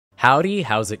Howdy,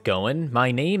 how's it going?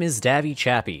 My name is Davy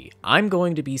Chappie. I'm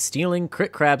going to be stealing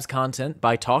Crit Crab's content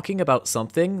by talking about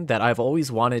something that I've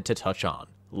always wanted to touch on.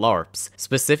 LARPs.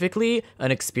 Specifically, an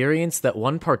experience that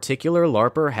one particular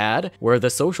LARPer had where the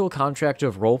social contract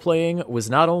of role-playing was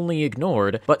not only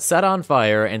ignored, but set on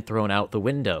fire and thrown out the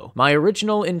window. My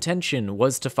original intention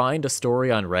was to find a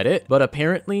story on Reddit, but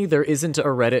apparently there isn't a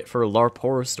Reddit for LARP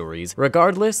Horror Stories.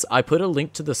 Regardless, I put a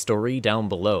link to the story down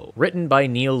below, written by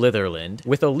Neil Litherland,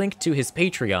 with a link to his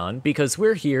Patreon because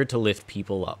we're here to lift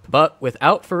people up. But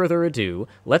without further ado,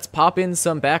 let's pop in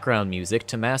some background music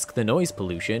to mask the noise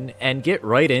pollution and get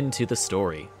right into the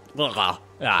story.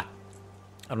 I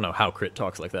don't know how Crit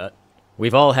talks like that.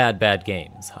 We've all had bad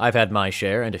games. I've had my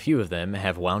share, and a few of them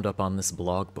have wound up on this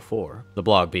blog before. The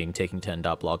blog being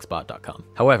taking10.blogspot.com.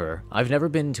 However, I've never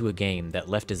been to a game that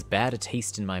left as bad a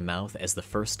taste in my mouth as the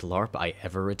first LARP I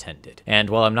ever attended.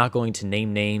 And while I'm not going to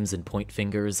name names and point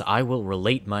fingers, I will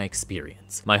relate my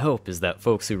experience. My hope is that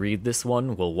folks who read this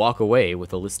one will walk away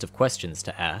with a list of questions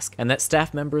to ask, and that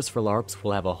staff members for LARPs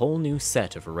will have a whole new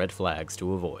set of red flags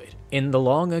to avoid. In the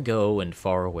long ago and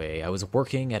far away, I was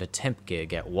working at a temp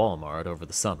gig at Walmart over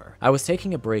the summer. I was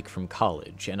taking a break from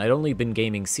college, and I'd only been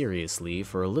gaming seriously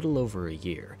for a little over a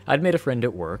year. I'd made a friend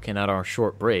at work, and at our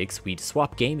short breaks, we'd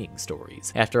swap gaming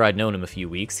stories. After I'd known him a few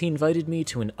weeks, he invited me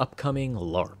to an upcoming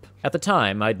LARP. At the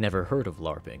time, I'd never heard of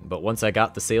LARPing, but once I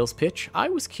got the sales pitch, I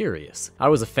was curious. I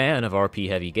was a fan of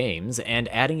RP-heavy games, and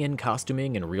adding in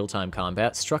costuming and real-time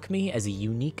combat struck me as a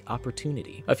unique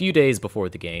opportunity. A few days before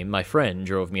the game, my friend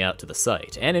drove me out to the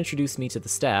site and introduced me to the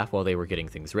staff while they were getting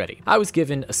things ready. I was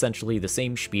given essentially the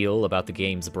same spiel about the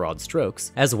game's broad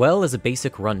strokes, as well as a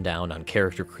basic rundown on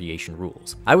character creation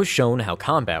rules. I was shown how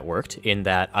combat worked, in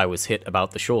that I was hit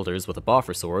about the shoulders with a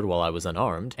boffer sword while I was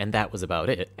unarmed, and that was about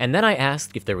it. And then I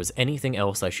asked if there was anything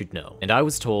else I should know, and I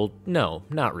was told, no,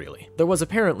 not really. There was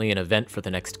apparently an event for the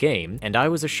next game, and I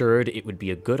was assured it would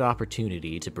be a good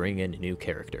opportunity to bring in a new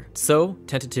character. So,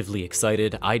 tentatively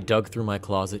excited, I dug through my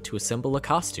closet to assemble a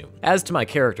costume. As to my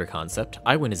character concept,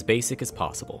 I went as basic as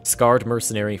possible. Scarred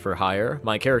mercenary for hire,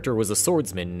 my character was a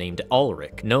swordsman named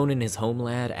Ulrich, known in his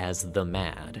homeland as the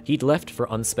Mad. He'd left for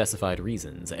unspecified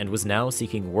reasons, and was now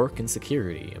seeking work and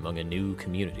security among a new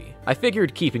community. I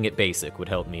figured keeping it basic would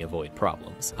help me avoid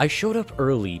problems. I showed up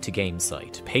early to game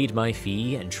site, paid my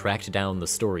fee, and tracked down the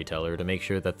storyteller to make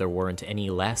sure that there weren't any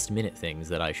last-minute things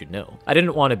that I should know. I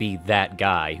didn't want to be that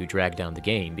guy who dragged down the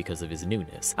game because of his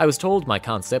newness. I was told my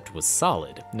concept was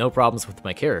solid, no problems with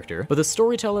my character, but the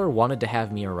storyteller wanted to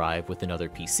have me arrive with another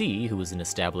PC who was an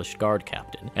established guard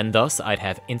captain, and thus I'd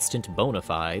have instant bona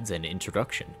fides and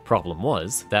introduction. Problem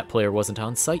was, that player wasn't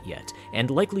on site yet,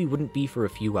 and likely wouldn't be for a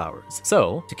few hours.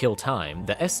 So, to kill time,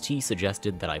 the ST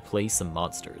suggested that I play some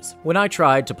monsters. When I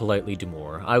tried to politely do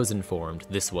more, I was informed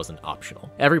this wasn't optional.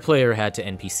 Every player had to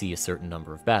NPC a certain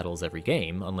number of battles every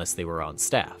game, unless they were on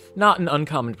staff. Not an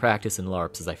uncommon practice in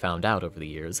LARPs as I found out over the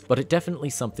years, but it definitely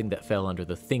something that fell under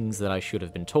the things that I should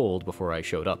have been told before I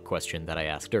showed up question that I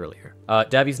asked earlier.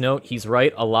 Davy's note, he's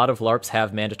right, a lot of LARPs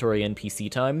have mandatory NPC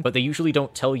time, but they usually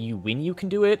don't tell you when you can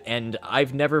do it, and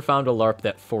I've never found a LARP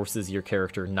that forces your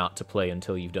character not to play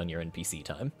until you've done your NPC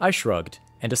time. I shrugged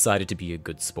and decided to be a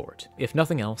good sport. If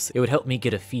nothing else, it would help me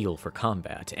get a feel for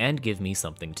combat and give me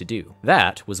something to do.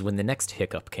 That was when the next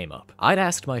hiccup came up. I'd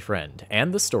asked my friend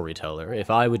and the storyteller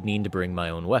if I would need to bring my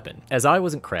own weapon. As I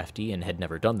wasn't crafty and had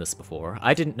never done this before,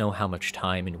 I didn't know how much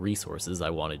time and resources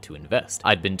I wanted to invest.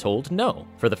 I'd been told no.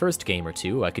 For the first game or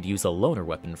two, I could use a loner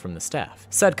weapon from the staff.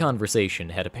 Said conversation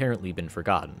had apparently been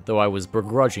forgotten, though I was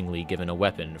begrudgingly given a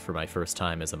weapon for my first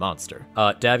time as a monster.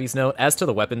 Davy's note, as to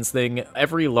the weapons thing,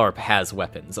 every LARP has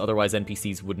weapons. Otherwise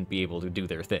NPCs wouldn't be able to do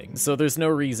their thing. So there's no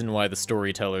reason why the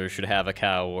storyteller should have a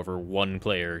cow over one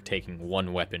player taking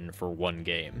one weapon for one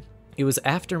game. It was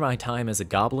after my time as a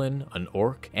goblin, an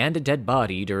orc, and a dead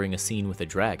body during a scene with a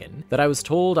dragon that I was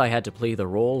told I had to play the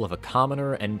role of a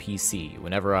commoner NPC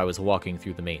whenever I was walking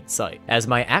through the main site, as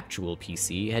my actual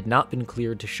PC had not been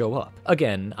cleared to show up.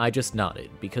 Again, I just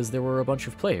nodded, because there were a bunch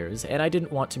of players, and I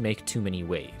didn't want to make too many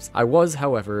waves. I was,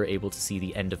 however, able to see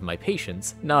the end of my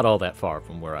patience, not all that far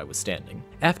from where I was standing.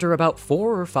 After about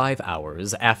 4 or 5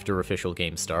 hours after official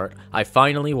game start, I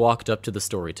finally walked up to the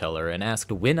storyteller and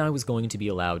asked when I was going to be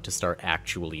allowed to start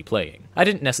actually playing. I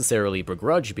didn't necessarily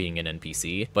begrudge being an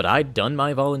NPC, but I'd done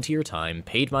my volunteer time,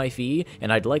 paid my fee,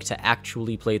 and I'd like to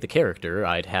actually play the character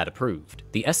I'd had approved.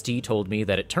 The ST told me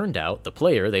that it turned out the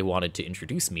player they wanted to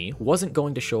introduce me wasn't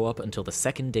going to show up until the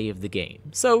second day of the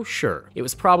game, so sure, it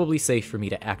was probably safe for me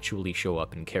to actually show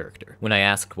up in character. When I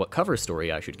asked what cover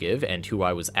story I should give and who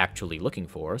I was actually looking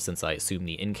for, since I assumed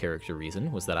the in-character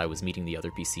reason was that I was meeting the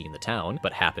other PC in the town,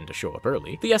 but happened to show up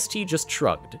early, the ST just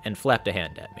shrugged and flapped a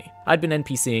hand at me. I'd been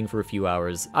NPCing for a few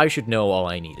hours, I should know all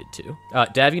I needed to.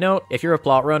 Davy note, if you're a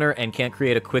plot runner and can't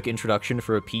create a quick introduction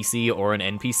for a PC or an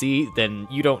NPC, then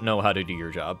you don't know how to do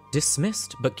your job.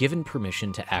 Dismissed, but given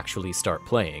permission to actually start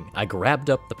playing, I grabbed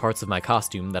up the parts of my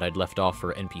costume that I'd left off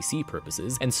for NPC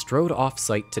purposes and strode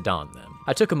off-site to don them.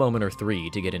 I took a moment or three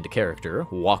to get into character,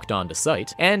 walked onto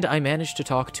site, and I managed to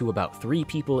talk to about 3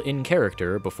 people in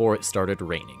character before it started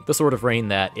raining. The sort of rain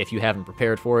that, if you haven't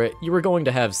prepared for it, you were going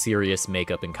to have serious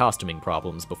makeup and costuming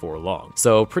problems before long.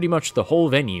 So pretty much the whole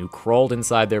venue crawled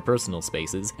inside their personal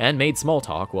spaces and made small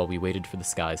talk while we waited for the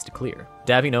skies to clear.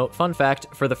 Davy note, fun fact,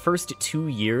 for the first 2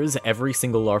 years, every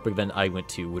single LARP event I went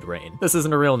to would rain. This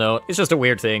isn't a real note, it's just a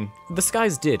weird thing. The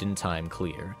skies did in time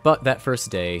clear, but that first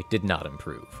day did not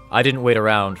improve. I didn't wait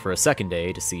around for a second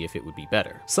day to see if it would be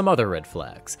better. Some other red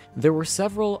flags. There were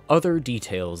several other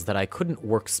details that I couldn't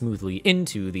work smoothly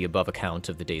into the above account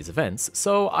of the day's events,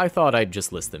 so I thought I'd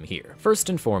just list them here. First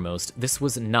and foremost, this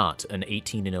was not an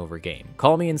 18 and over game.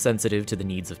 Call me insensitive to the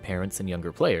needs of parents and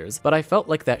younger players, but I felt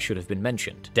like that should have been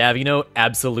mentioned. Davy note,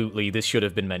 absolutely this should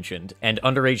have been mentioned, and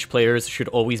underage players should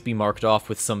always be marked off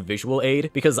with some visual aid,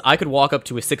 because I could walk up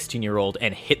to a 16-year-old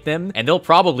and hit them, and they'll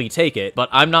probably take it, but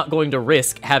I'm not going to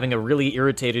risk having a really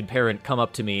irritated parent come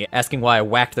up to me asking why I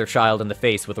whacked their child in the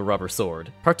face with a rubber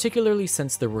sword. Particularly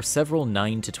since there were several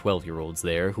 9 to 12-year-olds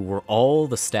there who were all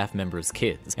the staff members'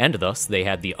 kids, and thus they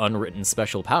had the unwritten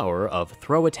special power of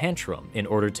throw a tantrum in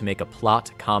order to make a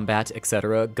plot, combat,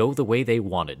 etc. go the way they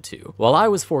wanted to. While I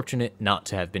was fortunate not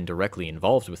to have been directly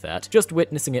involved with that, just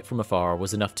witnessing it from afar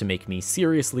was enough to make me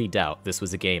seriously doubt this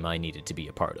was a game I needed to be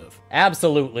a part of.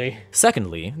 Absolutely.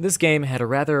 Secondly, this game had a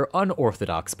rather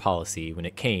unorthodox policy when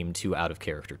it came to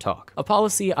out-of-character talk. A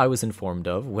policy I was informed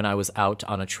of when I was out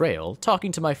on a trail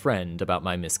talking to my friend about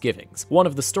my misgivings. One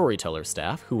of the storyteller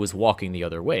staff, who was walking the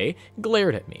other way,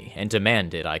 glared at me and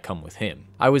demanded I come with him.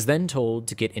 I was then told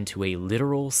to get into a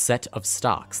literal set of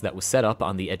stocks that was set up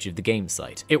on the edge of the game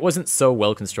site. It wasn't so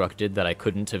well constructed that I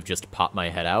couldn't have just popped my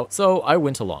head out, so I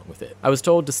went along with it. I was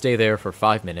told to stay there for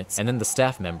 5 minutes, and then the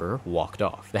staff member walked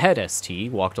off. The head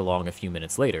ST walked along a few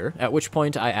minutes later, at which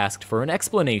point I asked for an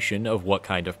explanation of what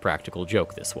kind of practical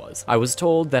joke this was. I was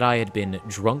told that I had been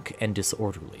drunk and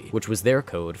disorderly, which was their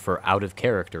code for out of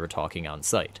character talking on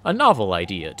site. A novel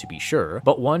idea, to be sure,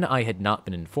 but one I had not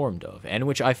been informed of, and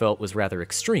which I felt was rather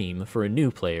extreme for a new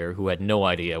player who had no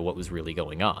idea what was really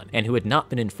going on, and who had not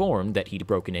been informed that he'd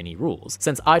broken any rules,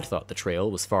 since I'd thought the trail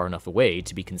was far enough away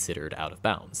to be considered out of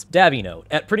bounds. Davy note,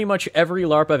 at pretty much every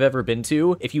LARP I've ever been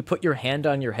to, if you put your hand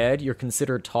on your head, you're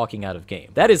considered talking out of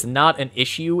game. That is not an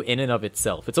issue in and of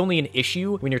itself. It's only an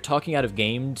issue when you're talking out of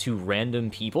game to random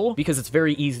people, because it's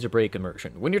very easy to break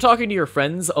immersion. When you're talking to your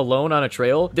friends alone on a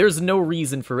trail, there's no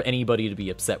reason for anybody to be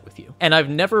upset with you. And I've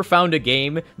never found a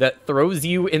game that throws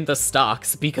you in the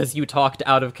stocks because you talked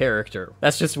out of character.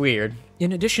 That's just weird.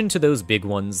 In addition to those big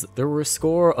ones, there were a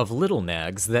score of little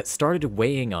nags that started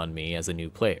weighing on me as a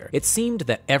new player. It seemed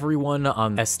that everyone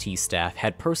on ST staff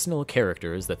had personal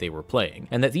characters that they were playing,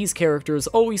 and that these characters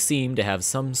always seemed to have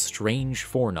some strange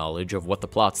foreknowledge of what the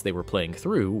plots they were playing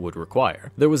through would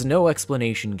require. There was no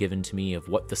explanation given to me of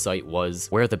what the site was,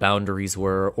 where the boundaries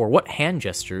were, or what hand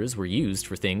gestures were used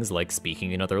for things like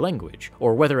speaking another language,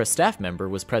 or whether a staff member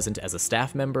was present as a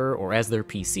staff member or as their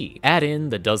PC. Add in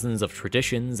the dozens of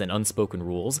traditions and unspoken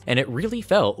rules, and it really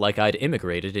felt like I'd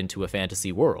immigrated into a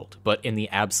fantasy world, but in the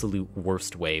absolute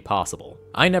worst way possible.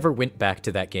 I never went back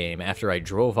to that game after I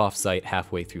drove off-site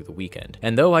halfway through the weekend,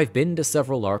 and though I've been to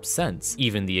several LARPs since,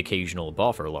 even the occasional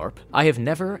boffer LARP, I have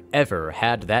never ever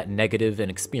had that negative an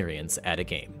experience at a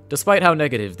game. Despite how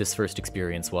negative this first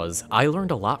experience was, I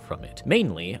learned a lot from it.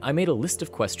 Mainly, I made a list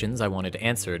of questions I wanted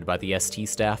answered by the ST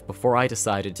staff before I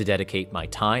decided to dedicate my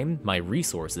time, my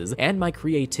resources, and my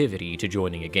creativity to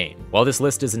joining a game. While While this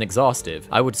list isn't exhaustive,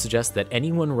 I would suggest that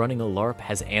anyone running a LARP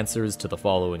has answers to the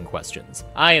following questions.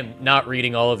 I am not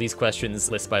reading all of these questions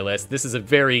list by list. This is a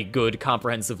very good,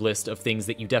 comprehensive list of things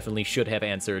that you definitely should have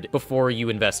answered before you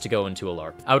invest to go into a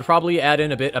LARP. I would probably add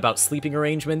in a bit about sleeping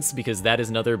arrangements, because that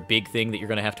is another big thing that you're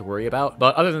going to have to worry about,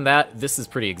 but other than that, this is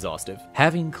pretty exhaustive.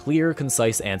 Having clear,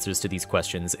 concise answers to these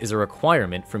questions is a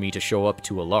requirement for me to show up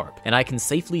to a LARP, and I can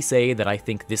safely say that I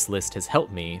think this list has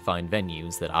helped me find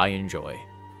venues that I enjoy.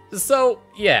 So,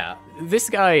 yeah, this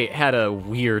guy had a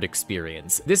weird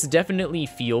experience. This definitely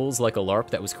feels like a LARP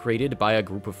that was created by a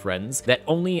group of friends that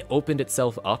only opened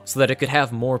itself up so that it could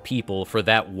have more people for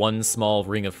that one small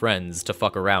ring of friends to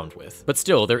fuck around with. But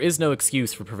still, there is no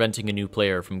excuse for preventing a new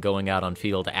player from going out on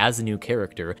field as a new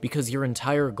character, because your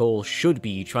entire goal should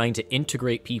be trying to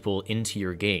integrate people into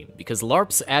your game, because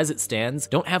LARPs, as it stands,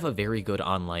 don't have a very good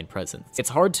online presence. It's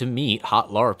hard to meet hot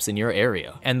LARPs in your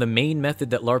area, and the main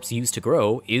method that LARPs use to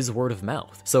grow is word of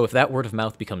mouth. So if that word of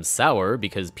mouth becomes sour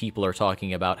because people are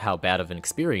talking about how bad of an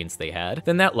experience they had,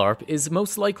 then that LARP is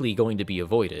most likely going to be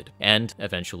avoided and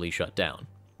eventually shut down.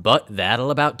 But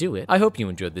that'll about do it. I hope you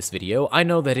enjoyed this video. I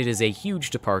know that it is a huge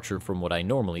departure from what I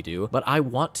normally do, but I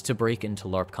want to break into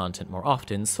LARP content more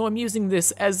often, so I'm using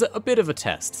this as a bit of a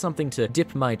test, something to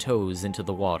dip my toes into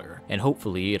the water, and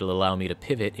hopefully it'll allow me to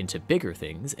pivot into bigger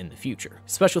things in the future.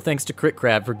 Special thanks to Crit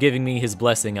Crab for giving me his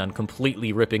blessing on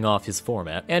completely ripping off his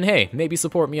format, and hey, maybe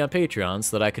support me on Patreon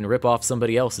so that I can rip off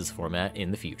somebody else's format in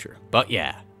the future. But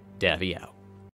yeah, Davy out.